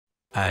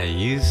I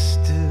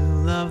used to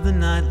love the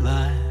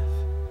nightlife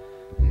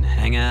and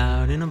hang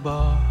out in a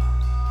bar.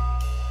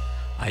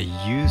 I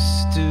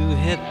used to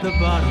hit the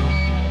bottom,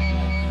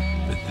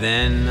 but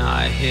then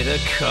I hit a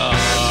car.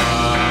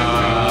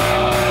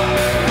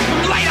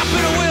 Laid up in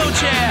a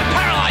wheelchair,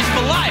 paralyzed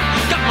for life.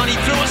 Got money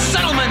through a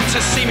settlement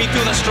to see me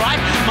through the strife.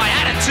 My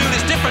attitude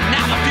is different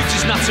now, the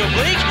future's not so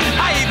bleak.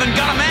 I even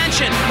got a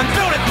mansion and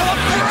filled it full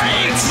of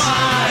freaks. It's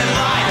my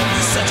life,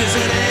 such as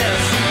it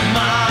is.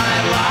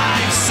 My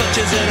life, such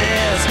as it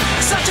is.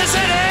 Such as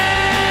it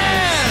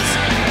is.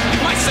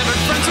 My 7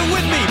 friends are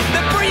with me,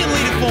 they're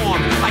brilliantly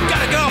deformed. I got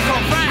a girl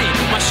called Franny,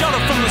 my shelter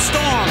from the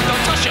storm.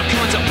 Don't touch your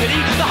feelings of pity,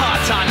 the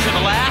hard times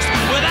never last.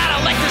 Without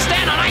a leg to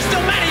stand on, I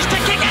still manage to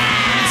kick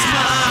ass. It's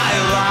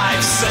my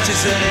life, such as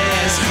it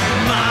is.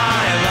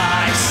 My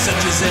life,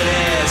 such as it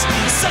is.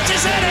 Such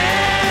as it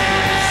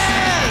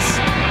is.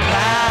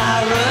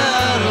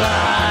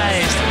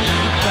 Paralyzed.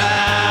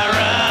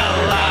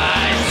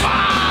 Paralyzed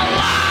for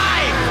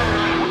life.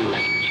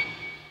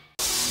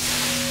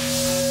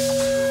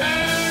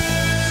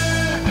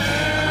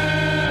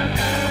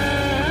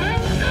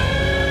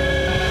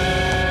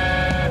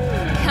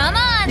 Come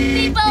on,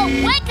 people,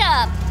 wake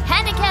up!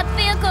 Handicapped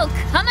vehicle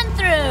coming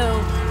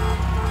through.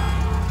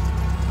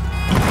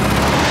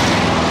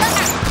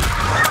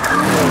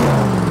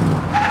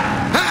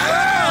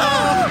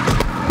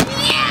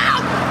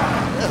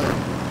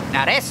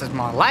 Now this is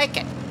more like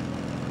it.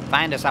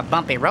 Find us a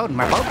bumpy road and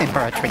we're both in for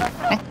a treat.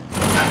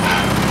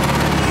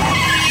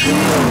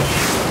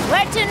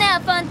 Where to now,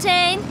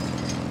 Fontaine?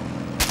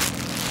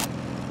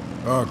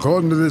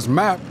 According to this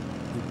map,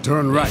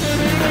 turn right.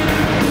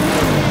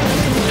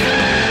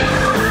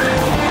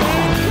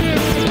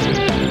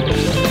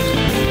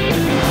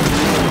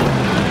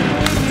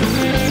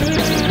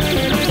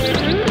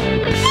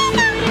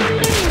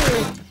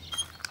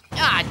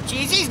 Ah,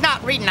 jeez, he's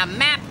not reading a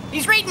map.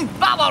 He's reading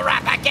bubble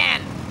wrap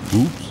again.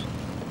 Oops.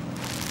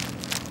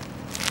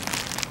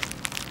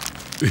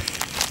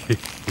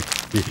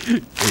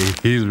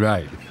 He's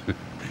right.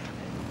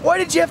 Why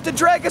did you have to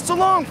drag us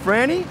along,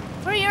 Franny?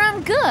 For your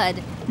own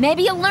good.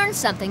 Maybe you'll learn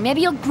something.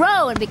 Maybe you'll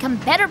grow and become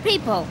better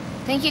people.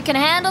 Think you can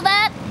handle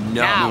that?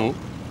 No.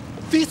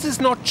 This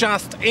is not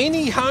just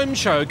any home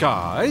show,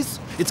 guys.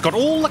 It's got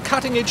all the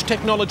cutting-edge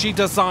technology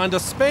designed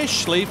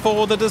especially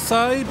for the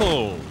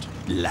disabled.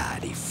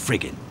 Bloody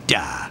friggin'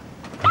 da.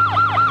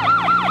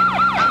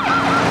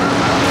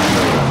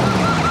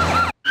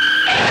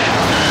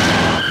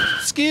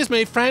 Excuse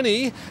me,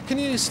 Franny. Can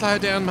you slow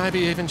down maybe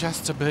even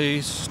just a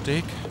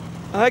beestick?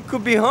 I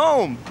could be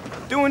home,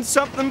 doing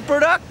something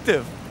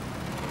productive.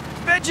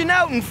 Vegging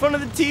out in front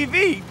of the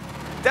TV,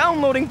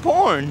 downloading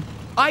porn.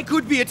 I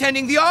could be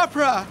attending the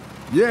opera.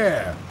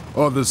 Yeah,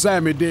 or the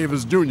Sammy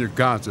Davis Jr.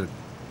 concert.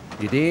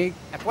 You dig?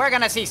 If we're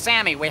gonna see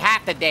Sammy, we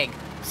have to dig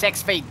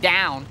 6 feet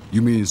down.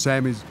 You mean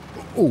Sammy's?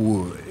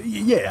 Oh,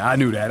 yeah, I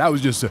knew that. I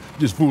was just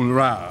fooling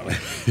around.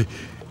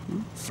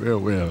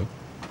 Farewell,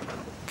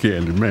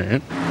 Candy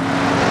Man.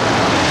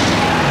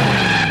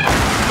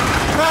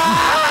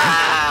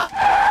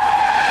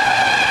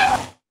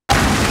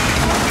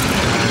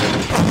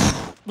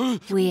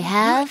 We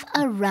have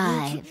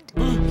arrived.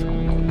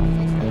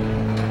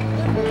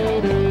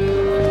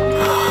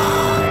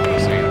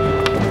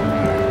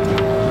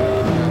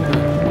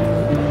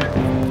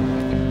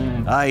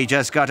 I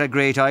just got a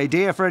great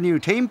idea for a new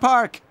theme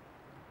park.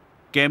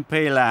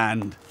 Gimpy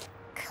Land.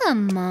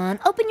 Come on,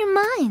 open your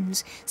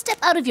minds. Step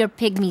out of your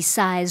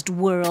pygmy-sized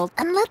world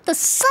and let the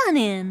sun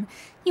in.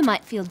 You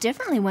might feel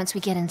differently once we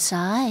get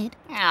inside.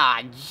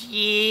 Ah,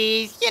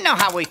 jeez. You know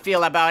how we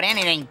feel about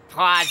anything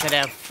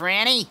positive,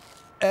 Franny.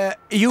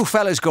 You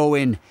fellas go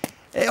in.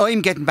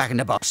 I'm getting back in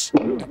the bus.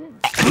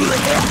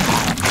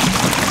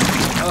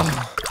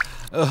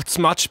 It's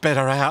much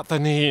better out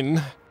than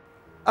in.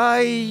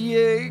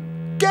 I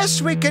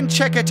guess we can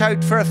check it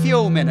out for a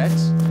few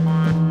minutes.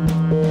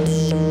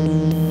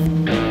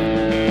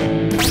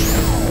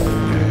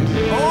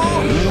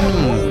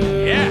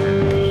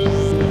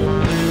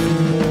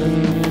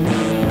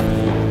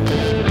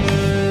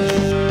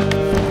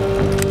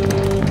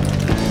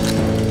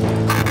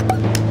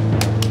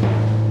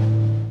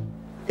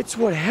 It's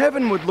what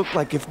heaven would look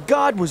like if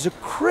God was a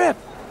crip.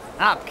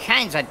 All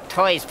kinds of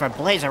toys for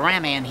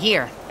Blazerama in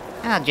here.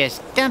 I'll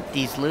just dump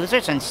these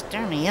losers and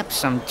stir me up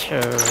some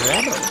trouble.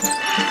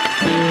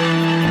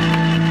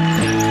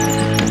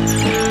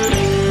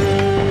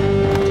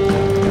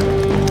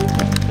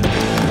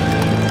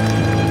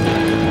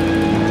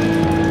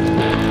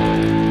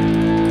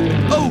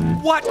 Oh,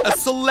 what a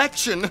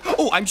selection!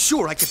 Oh, I'm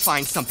sure I could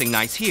find something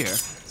nice here.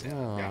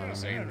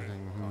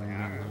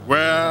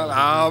 Well,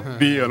 I'll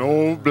be an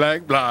old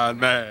black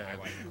blind man,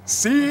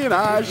 seeing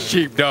our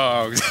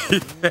sheepdogs.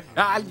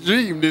 I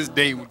dreamed this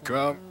day would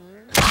come.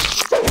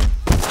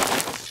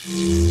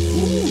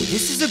 Ooh,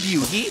 this is a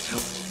beauty.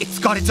 It's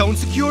got its own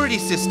security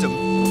system.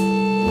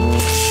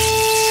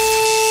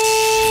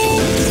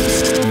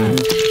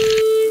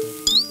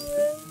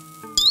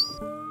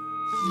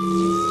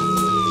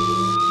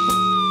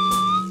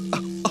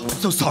 Oh,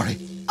 so sorry.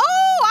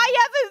 Oh, I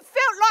haven't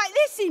felt like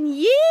this in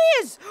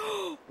years,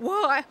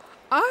 Why,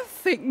 I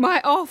think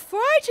my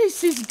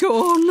arthritis is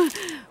gone.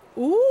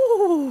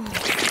 Ooh.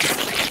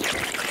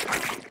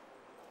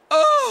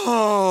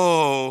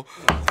 Oh!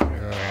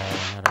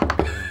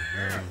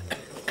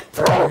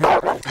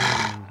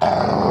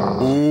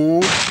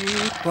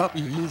 Okay, puppy,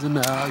 easy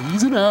now,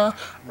 easy now.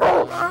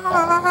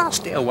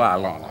 Stay a while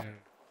longer.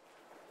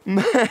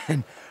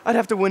 Man, I'd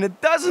have to win a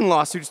dozen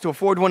lawsuits to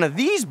afford one of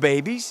these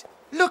babies.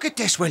 Look at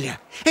this, will you?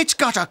 It's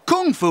got a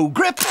kung fu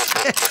grip.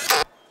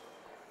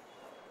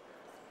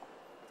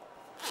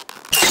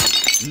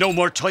 No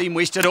more time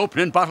wasted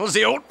opening bottles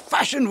the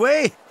old-fashioned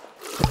way.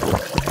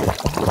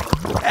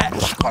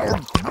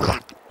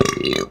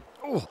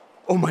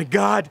 Oh my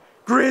God,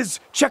 Grizz,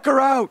 check her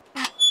out.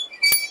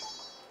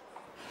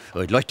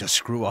 I'd like to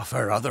screw off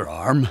her other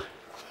arm.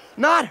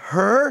 Not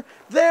her,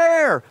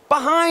 there,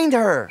 behind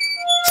her.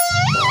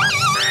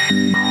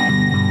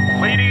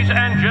 Ladies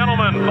and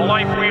gentlemen, the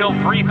Life Wheel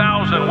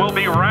 3000 will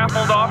be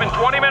raffled off in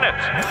 20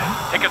 minutes.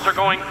 Tickets are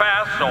going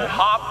fast, so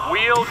hop,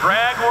 wheel,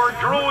 drag, or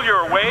drool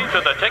your way to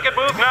the ticket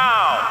booth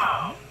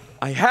now.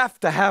 I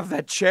have to have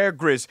that chair,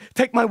 Grizz.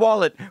 Take my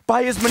wallet,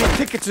 buy as many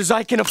tickets as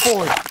I can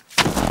afford.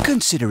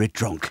 Consider it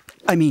drunk.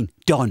 I mean,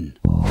 done.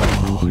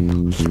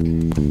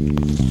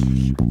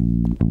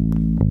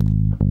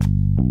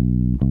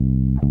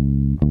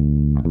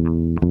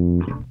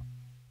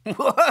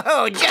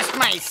 Whoa, just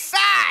my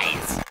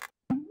size!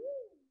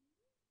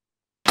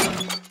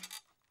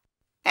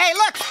 Hey,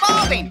 look,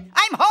 Spalding!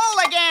 I'm whole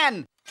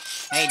again!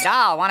 Hey,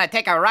 doll, want to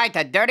take a ride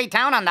to Dirty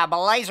Town on the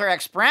Blazer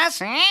Express,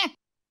 eh?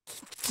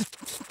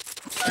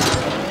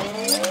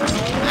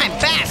 I'm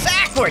bass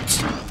backwards!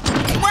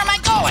 Hey, where am I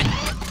going?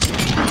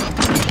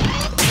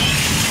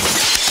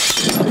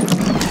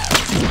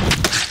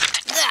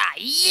 Ah,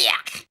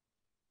 yuck!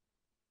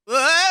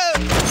 Whoa!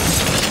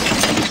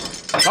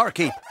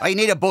 Barkeep, I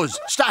need a buzz.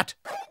 Stat!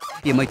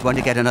 You might want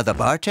to get another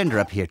bartender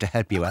up here to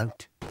help you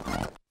out.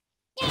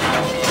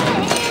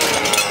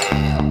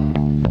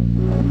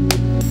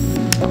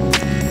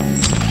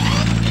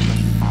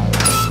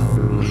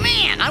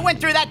 Man, I went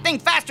through that thing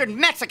faster than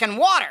Mexican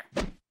water.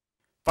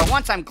 For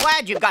once, I'm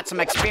glad you've got some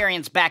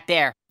experience back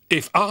there.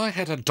 If I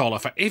had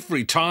 $1 for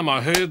every time I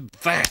heard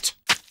that.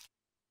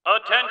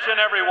 Attention,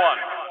 everyone.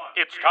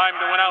 It's time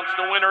to announce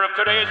the winner of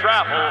today's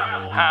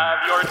raffle.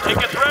 Have your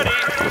tickets ready.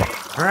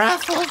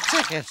 Raffle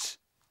tickets?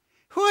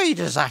 Why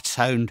does that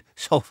sound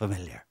so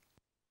familiar?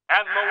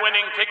 And the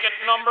winning ticket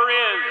number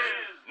is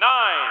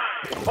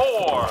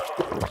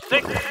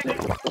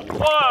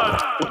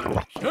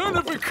 94661. Son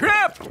of a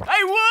crap!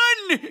 I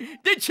won!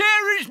 The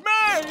chair is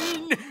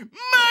mine!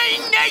 My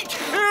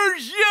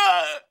nightmares!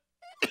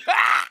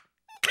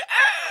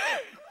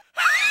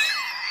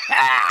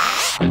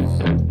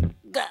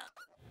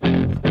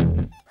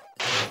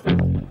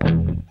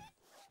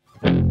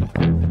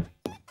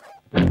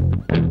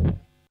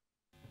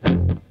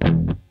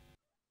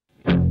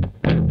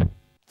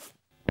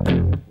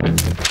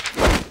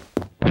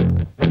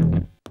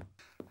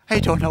 I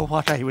don't know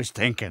what I was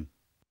thinking.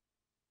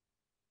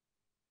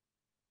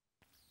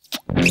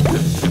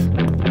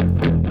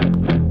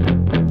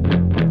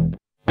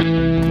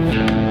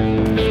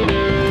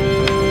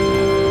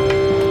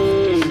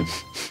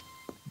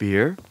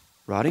 Beer,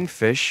 rotting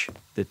fish,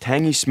 the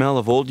tangy smell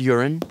of old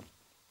urine.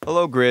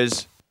 Hello,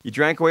 Grizz. You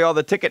drank away all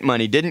the ticket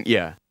money, didn't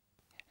you?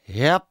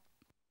 Yep.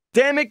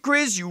 Damn it,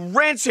 Grizz, you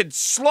rancid,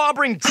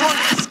 slobbering, drunk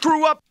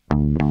screw-up!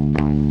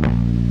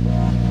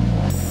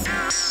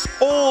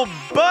 Old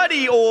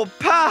buddy, old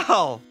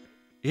pal!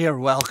 You're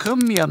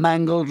welcome, you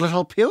mangled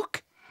little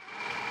puke.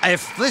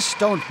 If this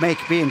don't make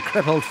being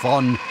crippled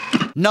fun,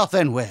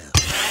 nothing will.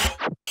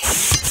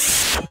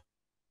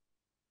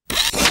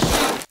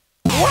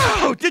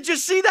 Wow, did you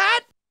see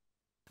that?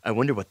 I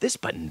wonder what this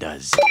button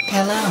does.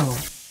 Hello,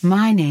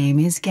 my name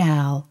is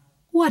Gal.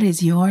 What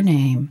is your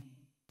name?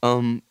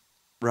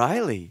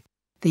 Reilly.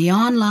 The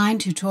online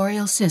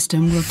tutorial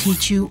system will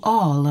teach you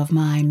all of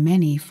my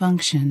many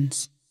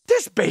functions.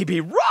 This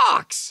baby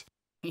rocks!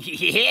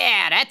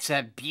 Yeah, that's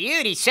a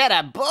beauty set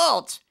of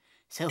bolts.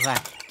 So, do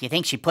you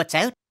think she puts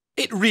out?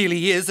 It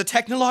really is a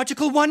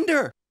technological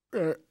wonder.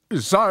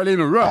 Sorry to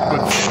interrupt,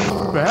 but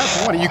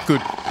perhaps one of you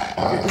could...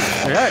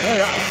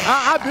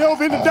 I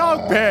dove in the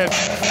dog pen.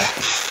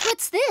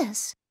 What's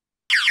this?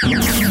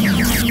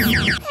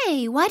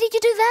 Hey, why did you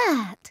do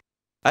that?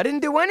 I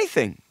didn't do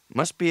anything.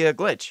 Must be a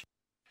glitch.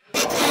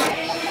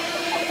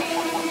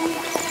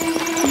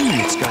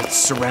 It's got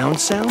surround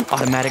sound,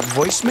 automatic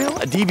voicemail,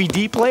 a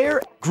DVD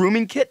player,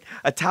 grooming kit,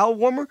 a towel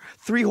warmer,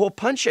 3-hole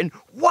punch, and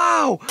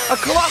wow, a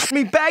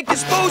colostomy bag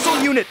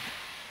disposal unit!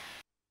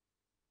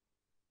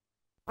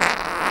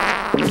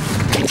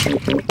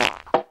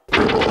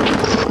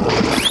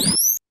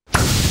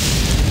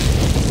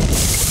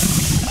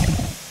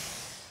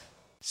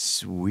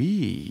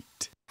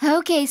 Sweet.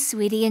 Okay,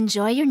 sweetie,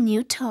 enjoy your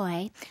new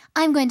toy.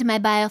 I'm going to my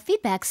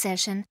biofeedback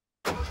session.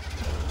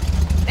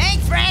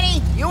 Thanks,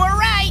 Franny. You were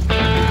right.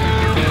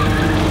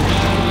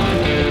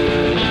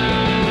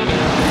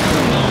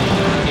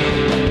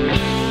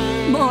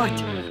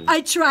 Mort,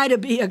 I try to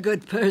be a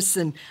good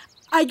person.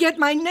 I get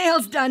my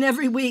nails done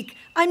every week.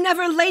 I'm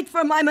never late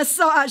for my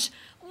massage.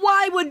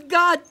 Why would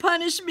God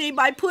punish me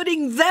by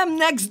putting them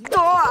next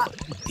door?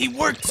 He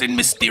works in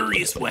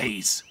mysterious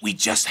ways. We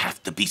just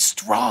have to be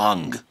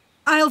strong.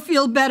 I'll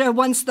feel better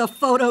once the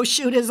photo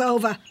shoot is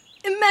over.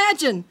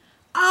 Imagine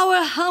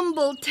our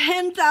humble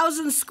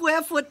 10,000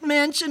 square foot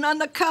mansion on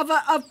the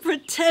cover of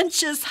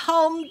pretentious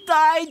Home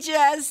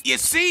Digest. You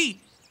see,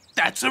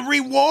 that's a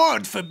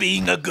reward for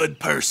being a good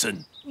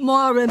person.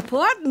 More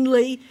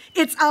importantly,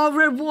 it's our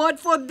reward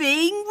for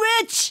being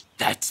rich.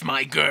 That's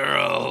my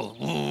girl.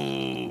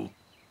 Ooh.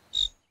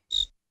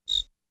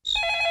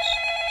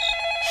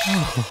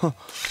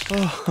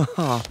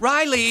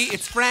 Reilly,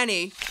 it's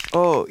Franny.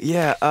 Oh,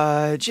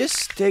 yeah,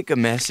 just take a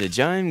message.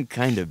 I'm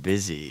kind of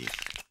busy.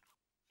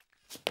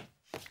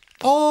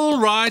 All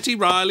righty,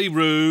 Reilly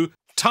Roo.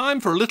 Time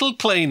for a little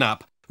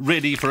clean-up.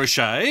 Ready for a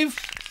shave?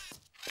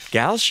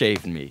 Gal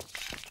shaved me.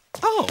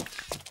 Oh,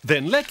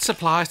 then let's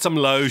apply some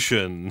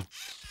lotion.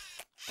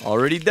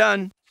 Already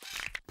done.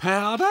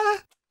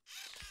 Powder?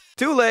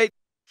 Too late.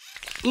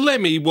 Let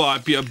me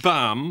wipe your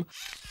bum.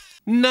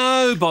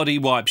 Nobody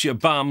wipes your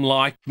bum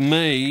like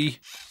me.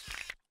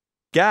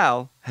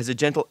 Gal has a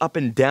gentle up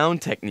and down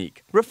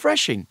technique.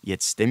 Refreshing,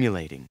 yet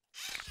stimulating.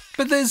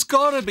 But there's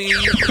gotta be...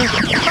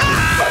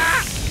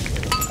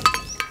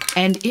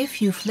 And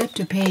if you flip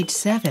to page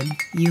 7,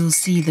 you'll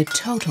see the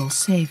total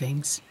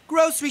savings.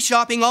 Grocery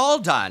shopping all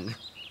done.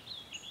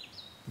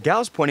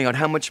 Gal's pointing out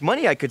how much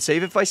money I could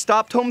save if I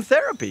stopped home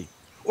therapy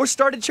or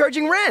started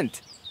charging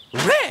rent.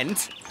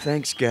 Rent?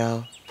 Thanks,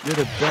 Gal. You're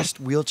the best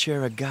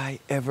wheelchair a guy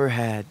ever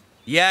had.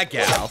 Yeah,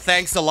 Gal,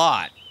 thanks a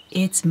lot.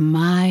 It's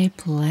my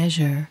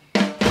pleasure.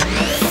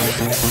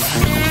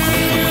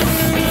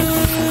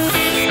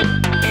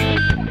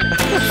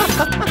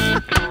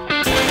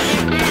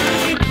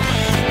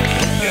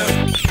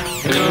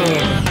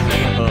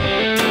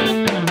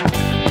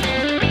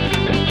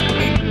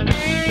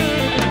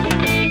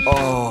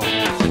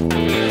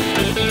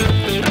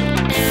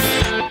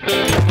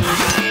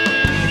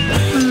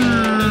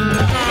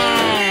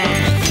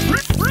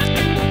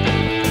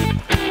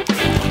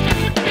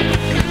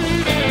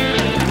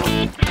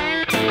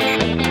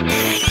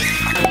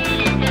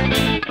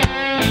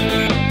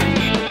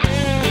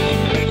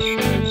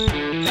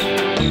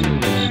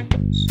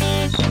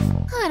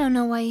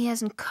 He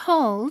hasn't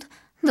called.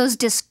 Those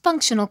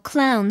dysfunctional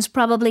clowns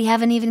probably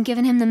haven't even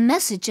given him the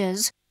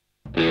messages.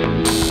 No!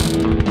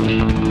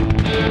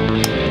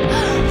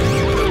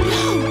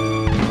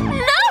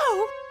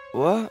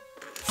 What?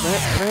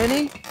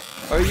 Franny?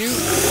 Are you...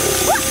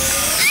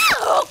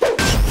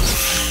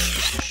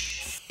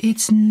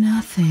 It's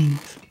nothing.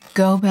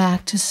 Go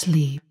back to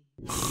sleep.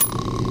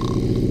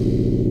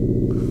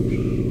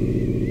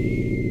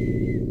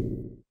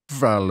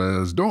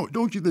 Fellas,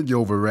 don't you think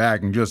you're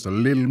overreacting just a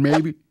little,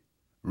 maybe?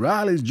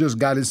 Reilly's just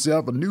got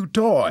himself a new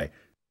toy.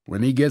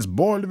 When he gets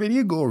bored of it,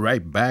 he'll go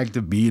right back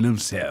to being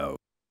himself.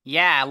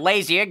 Yeah,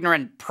 lazy,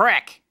 ignorant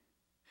prick.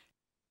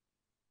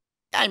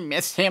 I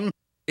miss him.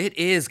 It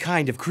is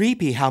kind of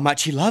creepy how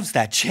much he loves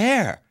that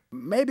chair.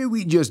 Maybe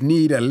we just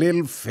need a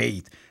little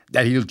faith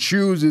that he'll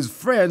choose his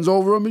friends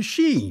over a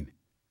machine.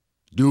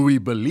 Do we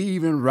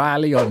believe in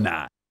Reilly or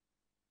not?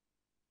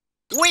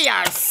 We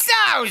are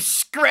so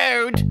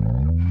screwed!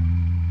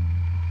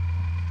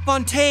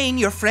 Fontaine,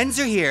 your friends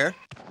are here.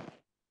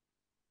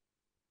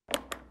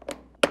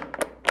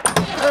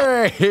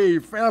 Hey,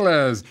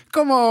 fellas,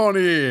 come on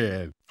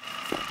in.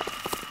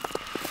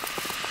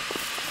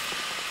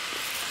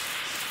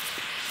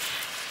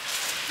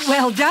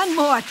 Well done,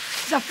 Mort.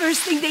 The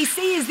first thing they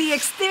see is the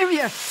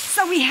exterior,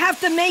 so we have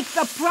to make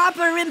the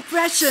proper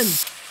impression.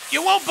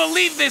 You won't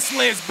believe this,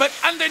 Liz, but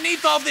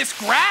underneath all this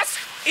grass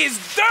is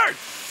dirt.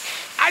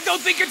 I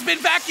don't think it's been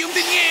vacuumed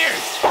in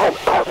years.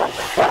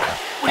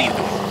 What are you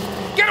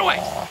doing? Get away!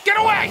 Get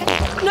away!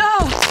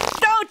 No!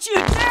 Don't you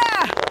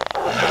dare!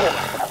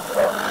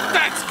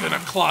 That's gonna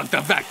clog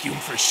the vacuum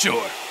for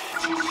sure.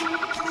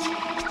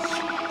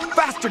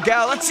 Faster,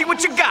 Gal, let's see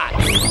what you got.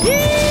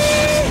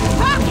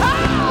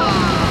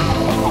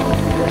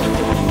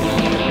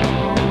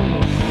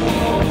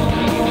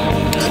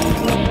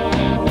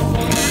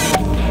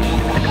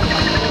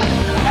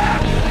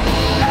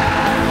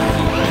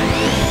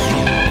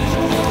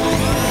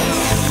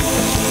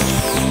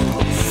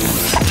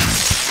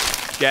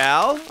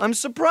 Gal, I'm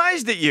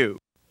surprised at you.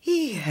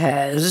 He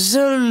has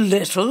a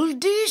little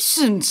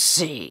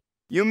decency.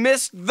 You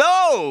missed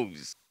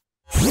those!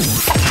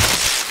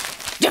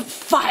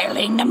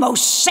 Defiling the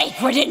most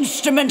sacred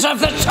instrument of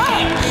the church!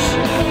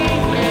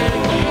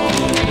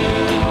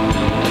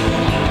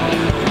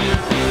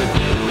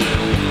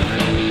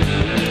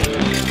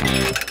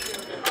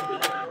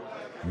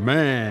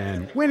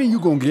 Man, when are you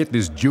gonna get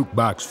this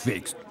jukebox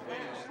fixed?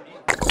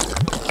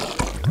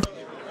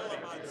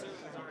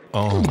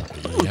 Oh,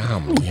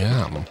 yum,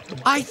 yum.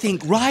 I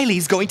think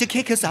Reilly's going to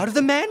kick us out of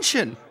the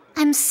mansion.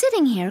 I'm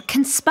sitting here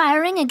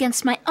conspiring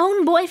against my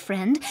own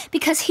boyfriend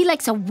because he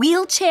likes a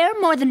wheelchair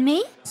more than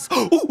me?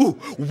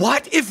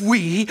 What if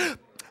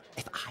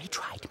I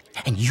tried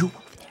and you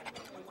over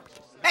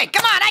there? Hey,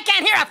 come on, I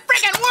can't hear a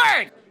friggin'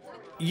 word!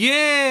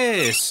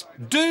 Yes,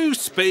 do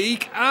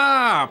speak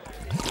up.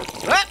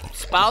 Whoop,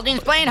 Spaulding's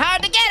playing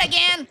hard to get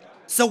again.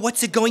 So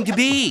what's it going to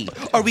be?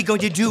 Are we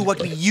going to do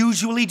what we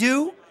usually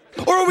do?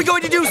 Or are we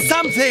going to do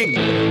something?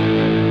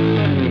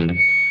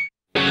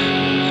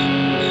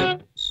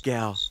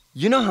 Gal,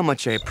 you know how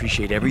much I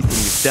appreciate everything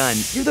you've done.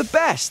 You're the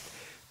best.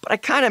 But I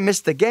kind of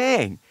miss the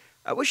gang.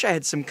 I wish I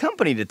had some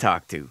company to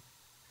talk to.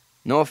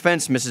 No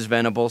offense, Mrs.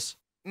 Venables.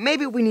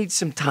 Maybe we need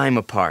some time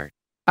apart.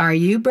 Are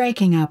you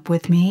breaking up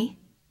with me?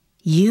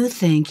 You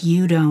think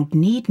you don't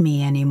need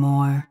me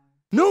anymore.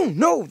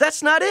 No,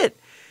 that's not it.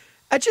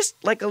 I just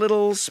like a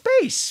little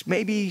space.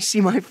 Maybe see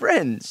my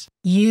friends.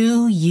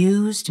 You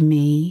used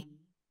me.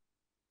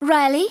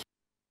 Reilly,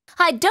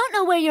 I don't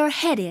know where your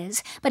head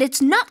is, but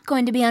it's not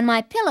going to be on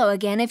my pillow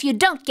again if you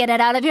don't get it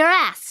out of your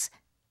ass.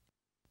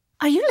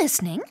 Are you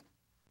listening?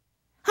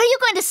 Are you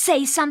going to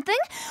say something?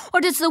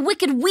 Or does the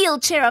wicked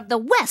wheelchair of the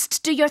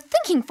West do your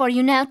thinking for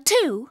you now,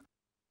 too?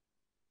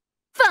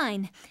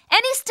 Fine.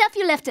 Any stuff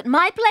you left at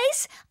my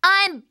place,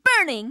 I'm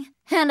burning.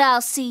 And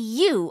I'll see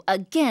you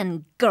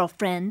again,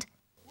 girlfriend.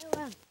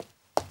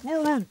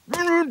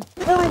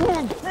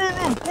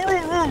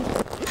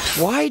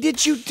 Why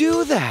did you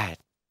do that?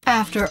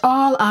 After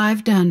all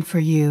I've done for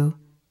you,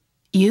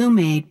 you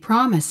made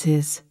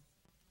promises.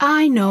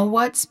 I know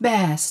what's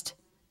best.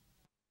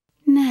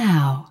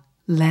 Now,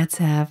 let's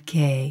have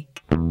cake.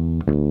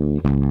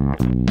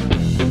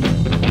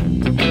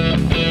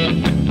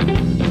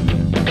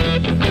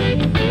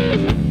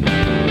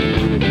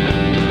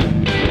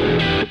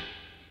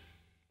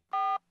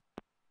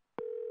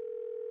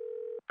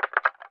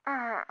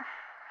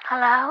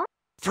 Hello?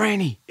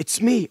 Franny,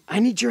 it's me. I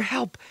need your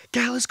help.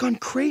 Gal has gone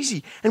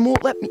crazy and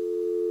won't let me...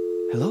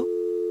 Hello?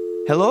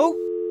 Hello?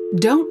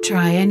 Don't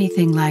try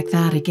anything like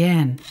that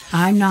again.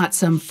 I'm not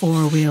some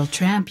four-wheel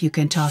tramp you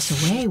can toss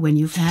away when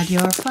you've had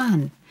your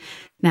fun.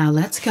 Now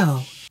let's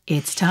go.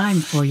 It's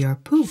time for your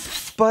poop.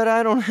 But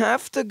I don't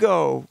have to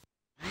go.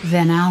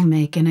 Then I'll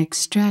make an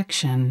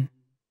extraction.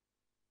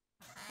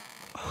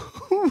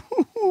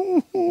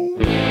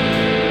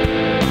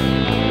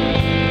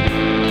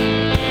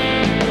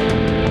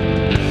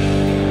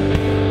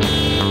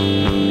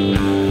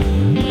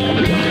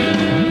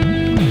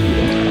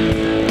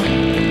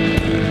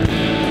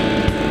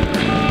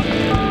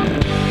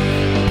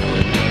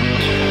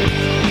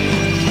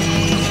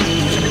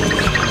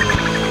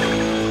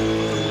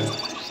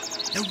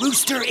 The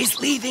rooster is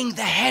leaving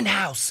the hen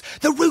house.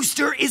 The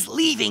rooster is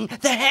leaving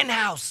the hen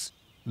house.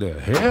 The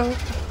hell?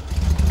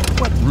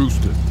 What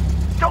rooster?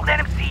 Don't let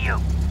him see you.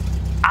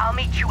 I'll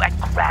meet you at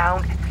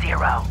ground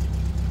zero.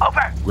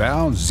 Over.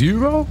 Ground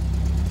zero?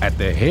 At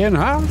the hen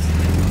house?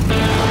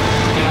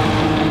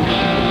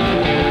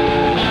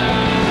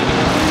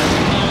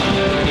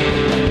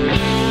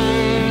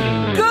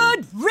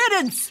 Good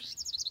riddance!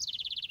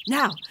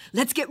 Now,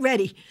 let's get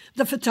ready.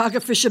 The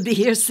photographer should be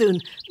here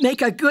soon.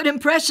 Make a good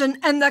impression,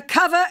 and the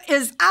cover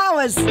is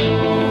ours.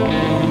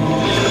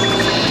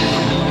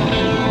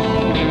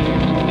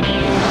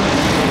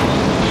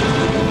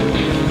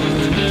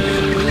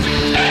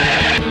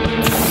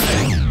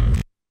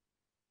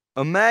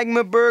 A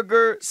magma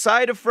burger,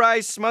 side of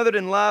fries smothered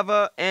in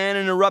lava, and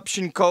an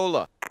eruption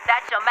cola.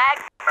 That's a mag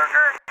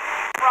burger,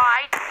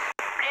 fries,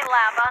 in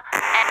lava,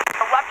 and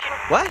eruption.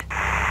 What?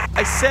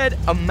 I said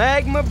a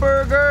magma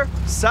burger,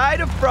 side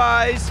of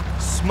fries,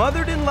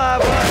 smothered in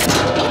lava.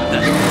 What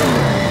the?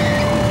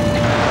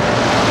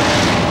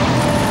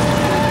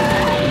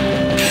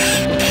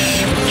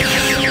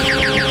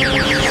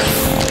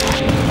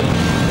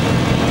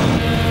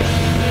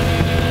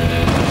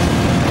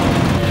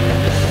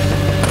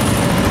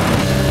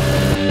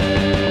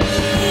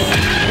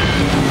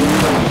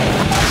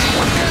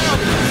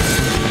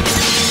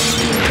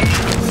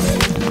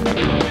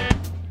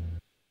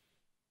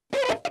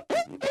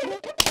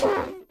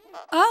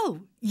 Oh,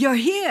 you're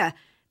here.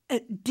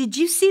 Did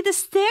you see the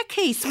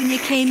staircase when you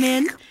came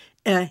in?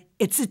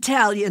 It's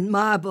Italian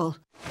marble.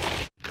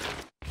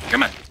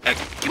 Come on,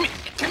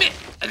 come here.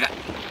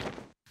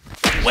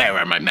 Where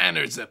are my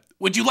manners?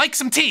 Would you like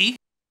some tea?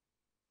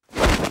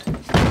 Those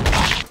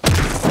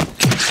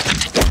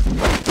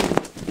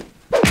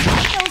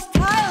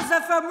tiles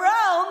are from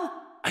Rome.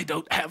 I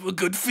don't have a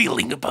good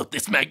feeling about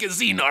this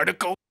magazine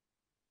article.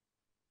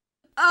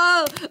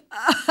 Oh.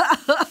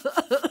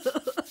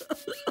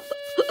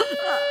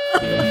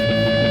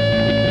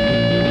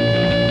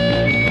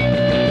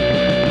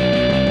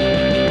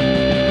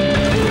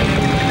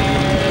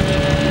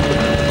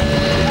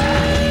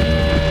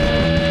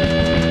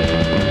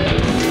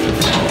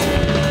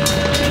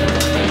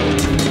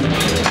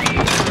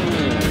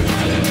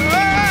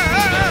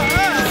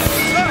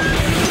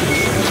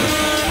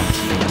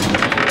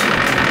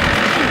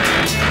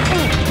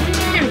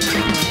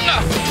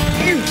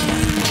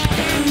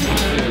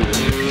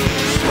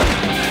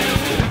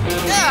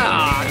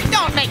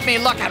 Don't make me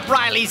look at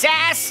Reilly's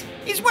ass.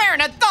 He's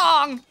wearing a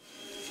thong.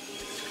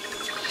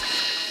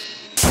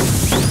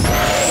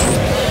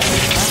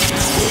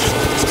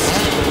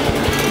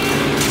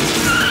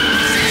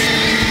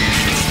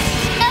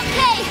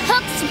 Okay,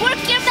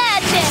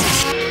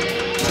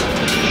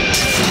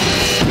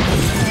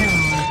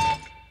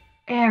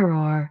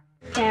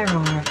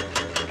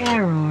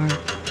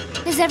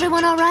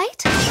 everyone all right?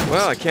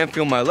 Well, I can't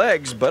feel my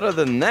legs, but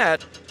other than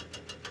that...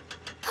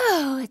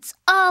 Oh, it's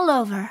all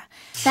over.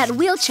 That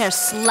wheelchair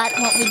slut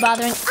won't be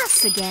bothering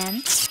us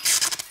again.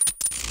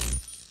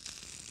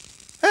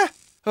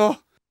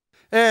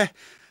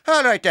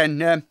 All right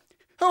then.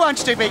 Who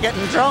wants to be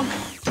getting drunk?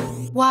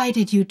 Why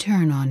did you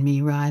turn on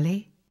me,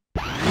 Reilly?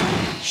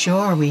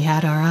 Sure, we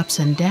had our ups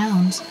and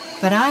downs,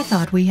 but I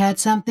thought we had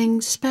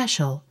something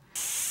special.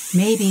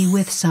 Maybe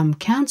with some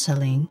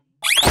counseling.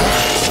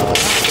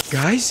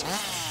 Guys,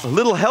 a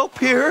little help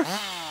here?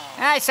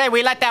 I say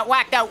we let that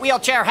whacked-out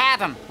wheelchair have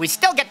him. We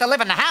still get to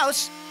live in the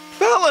house.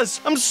 Fellas,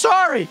 I'm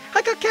sorry.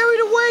 I got carried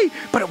away,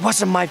 but it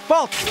wasn't my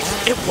fault.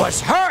 It was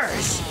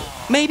hers.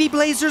 Maybe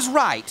Blazer's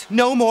right.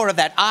 No more of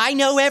that I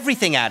know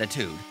everything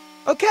attitude.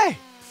 Okay,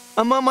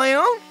 I'm on my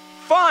own?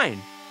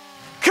 Fine.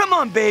 Come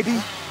on,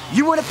 baby.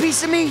 You want a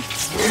piece of me?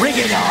 Bring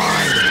it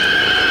on.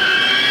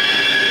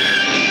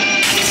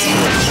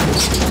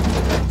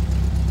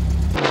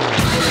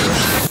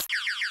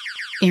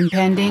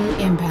 Impending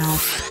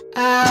impact.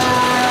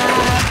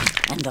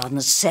 And on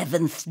the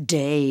seventh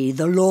day,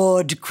 the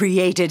Lord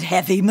created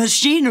heavy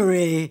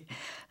machinery,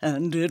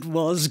 and it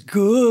was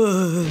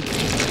good.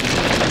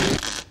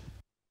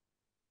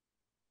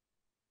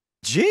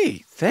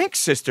 Gee, thanks,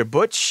 Sister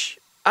Butch.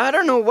 I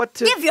don't know what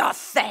to... Give your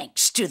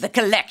thanks to the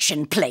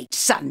collection plate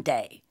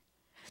Sunday.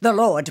 The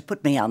Lord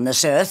put me on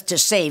this earth to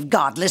save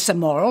godless,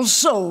 immoral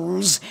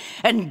souls.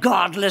 And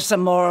godless,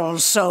 immoral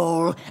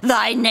soul,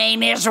 thy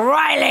name is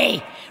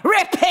Reilly.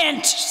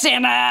 Repent,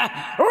 sinner!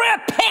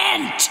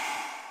 Repent!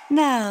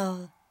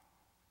 Now,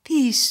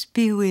 peace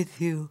be with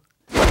you.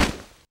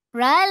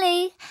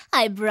 Reilly,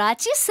 I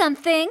brought you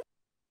something.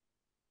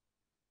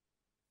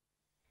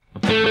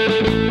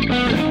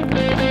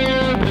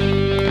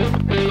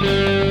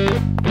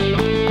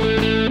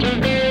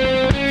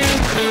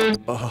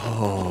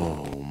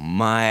 Oh,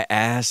 my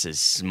ass is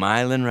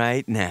smiling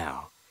right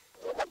now.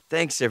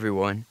 Thanks,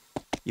 everyone.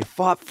 You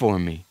fought for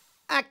me.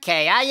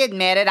 Okay, I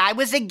admit it. I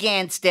was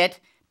against it.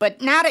 But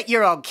now that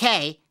you're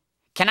okay,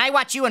 can I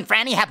watch you and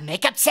Franny have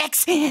makeup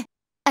sex?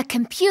 A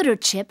computer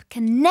chip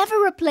can never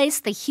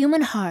replace the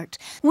human heart.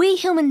 We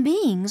human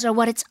beings are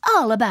what it's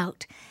all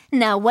about.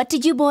 Now, what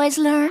did you boys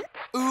learn?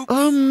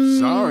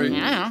 Sorry.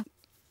 Yeah.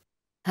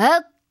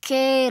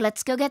 Okay,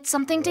 let's go get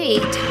something to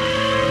eat.